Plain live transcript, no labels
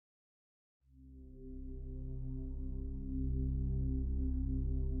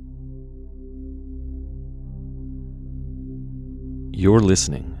You're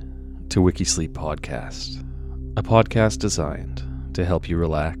listening to Wikisleep Podcast, a podcast designed to help you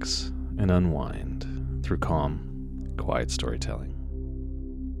relax and unwind through calm, quiet storytelling.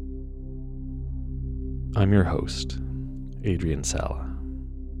 I'm your host, Adrian Sala.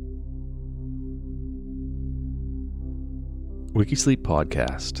 Wikisleep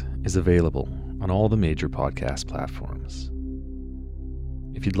Podcast is available on all the major podcast platforms.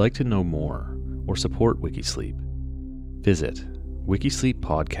 If you'd like to know more or support Wikisleep, visit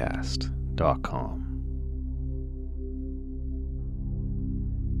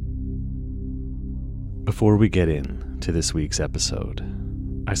wikisleeppodcast.com. Before we get into this week's episode,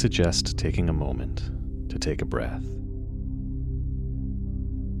 I suggest taking a moment to take a breath.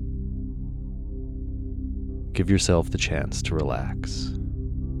 Give yourself the chance to relax.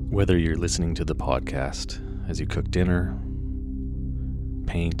 Whether you're listening to the podcast as you cook dinner,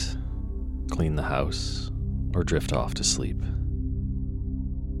 paint, clean the house, or drift off to sleep.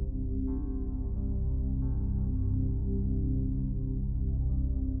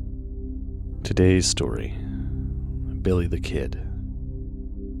 Today's story, Billy the Kid.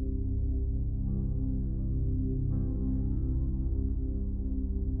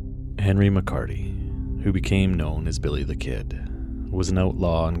 Henry McCarty, who became known as Billy the Kid, was an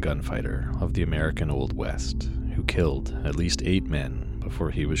outlaw and gunfighter of the American Old West who killed at least 8 men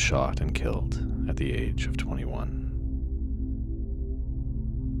before he was shot and killed at the age of 21.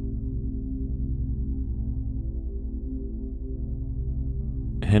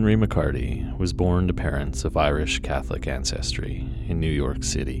 Henry McCarty was born to parents of Irish Catholic ancestry in New York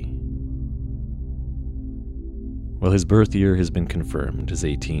City. While his birth year has been confirmed as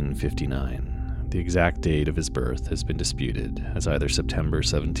 1859, the exact date of his birth has been disputed as either September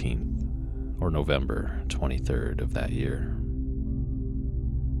 17th or November 23rd of that year.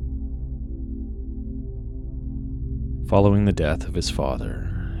 Following the death of his father,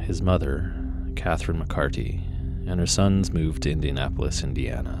 his mother, Catherine McCarty, and her sons moved to Indianapolis,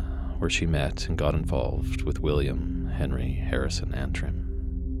 Indiana, where she met and got involved with William Henry Harrison Antrim.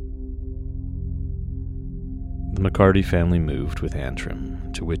 The McCarty family moved with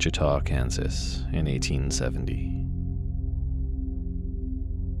Antrim to Wichita, Kansas in 1870.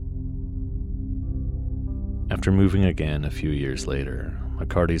 After moving again a few years later,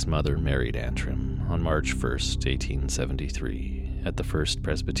 McCarty's mother married Antrim on March 1st, 1873, at the First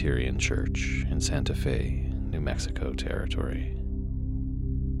Presbyterian Church in Santa Fe, New Mexico Territory.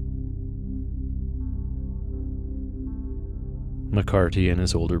 McCarty and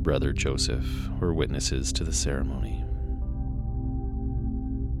his older brother Joseph were witnesses to the ceremony.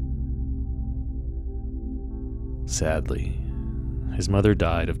 Sadly, his mother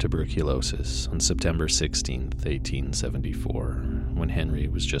died of tuberculosis on September 16, 1874, when Henry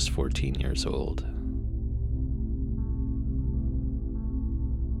was just 14 years old.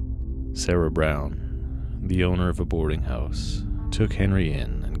 Sarah Brown, the owner of a boarding house, took Henry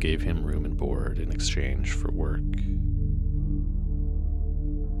in and gave him room and board in exchange for work.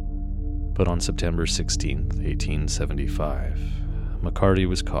 But on September 16, 1875, McCarty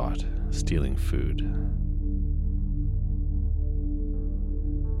was caught stealing food.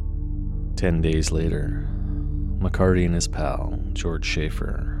 10 days later, McCarty and his pal, George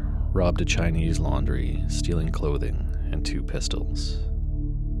Schaefer, robbed a Chinese laundry, stealing clothing and 2 pistols.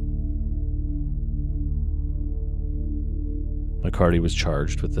 McCarty was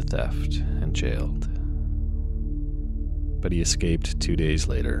charged with the theft and jailed. But he escaped 2 days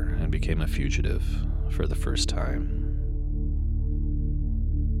later and became a fugitive for the first time.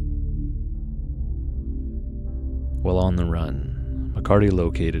 While on the run, McCarty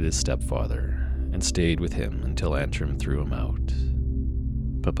located his stepfather and stayed with him until Antrim threw him out.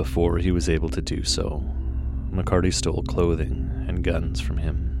 But before he was able to do so, McCarty stole clothing and guns from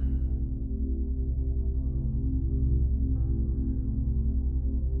him.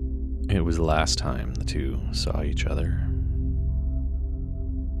 It was the last time the two saw each other.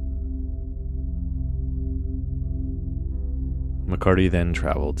 McCarty then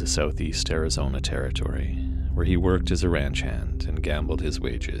traveled to Southeast Arizona Territory, where he worked as a ranch hand and gambled his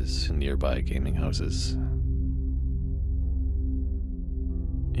wages in nearby gaming houses.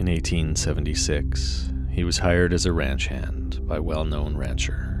 In 1876, he was hired as a ranch hand by well-known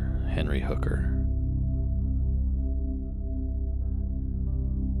rancher Henry Hooker.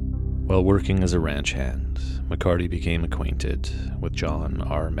 While working as a ranch hand, McCarty became acquainted with John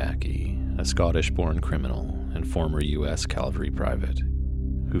R. Mackey, a Scottish-born criminal and former U.S. cavalry private,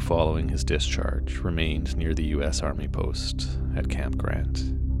 who following his discharge remained near the U.S. Army post at Camp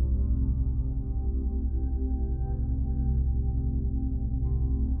Grant.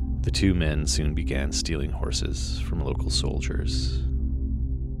 The two men soon began stealing horses from local soldiers,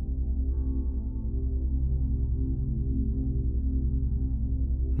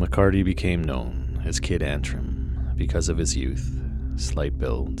 McCarty became known as Kid Antrim because of his youth, slight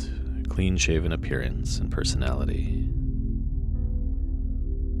build, clean-shaven appearance, and personality.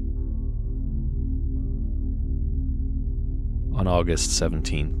 On August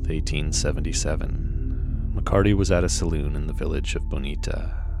 17, 1877, McCarty was at a saloon in the village of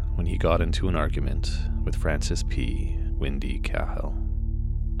Bonita when he got into an argument with Francis P. Windy Cahill,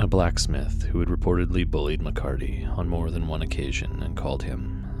 a blacksmith who had reportedly bullied McCarty on more than one occasion and called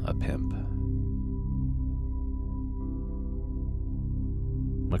him a pimp.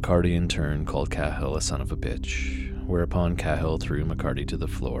 McCarty in turn called Cahill a son of a bitch, whereupon Cahill threw McCarty to the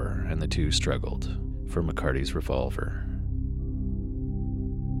floor and the two struggled for McCarty's revolver.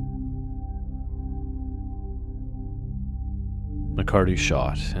 McCarty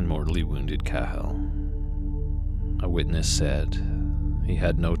shot and mortally wounded Cahill. A witness said he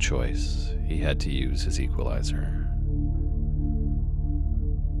had no choice, he had to use his equalizer.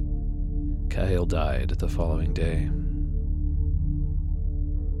 Cahill died the following day.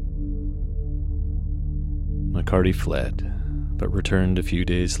 McCarty fled, but returned a few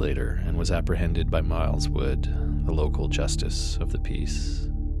days later and was apprehended by Miles Wood, the local justice of the peace.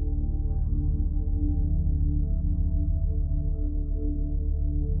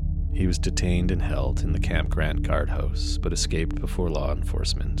 He was detained and held in the Camp Grant guardhouse, but escaped before law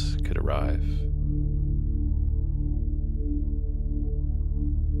enforcement could arrive.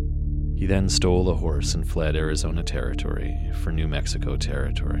 He then stole a horse and fled Arizona Territory for New Mexico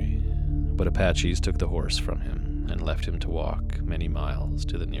Territory, but Apaches took the horse from him and left him to walk many miles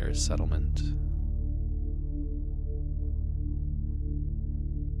to the nearest settlement.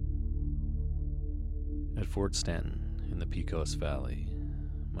 At Fort Stanton in the Pecos Valley,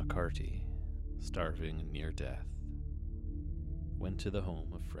 McCarty, starving and near death, went to the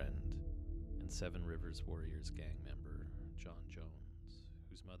home of friend and Seven Rivers Warriors gang member John Jones,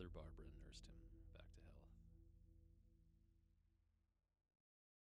 whose mother Barbara nursed him.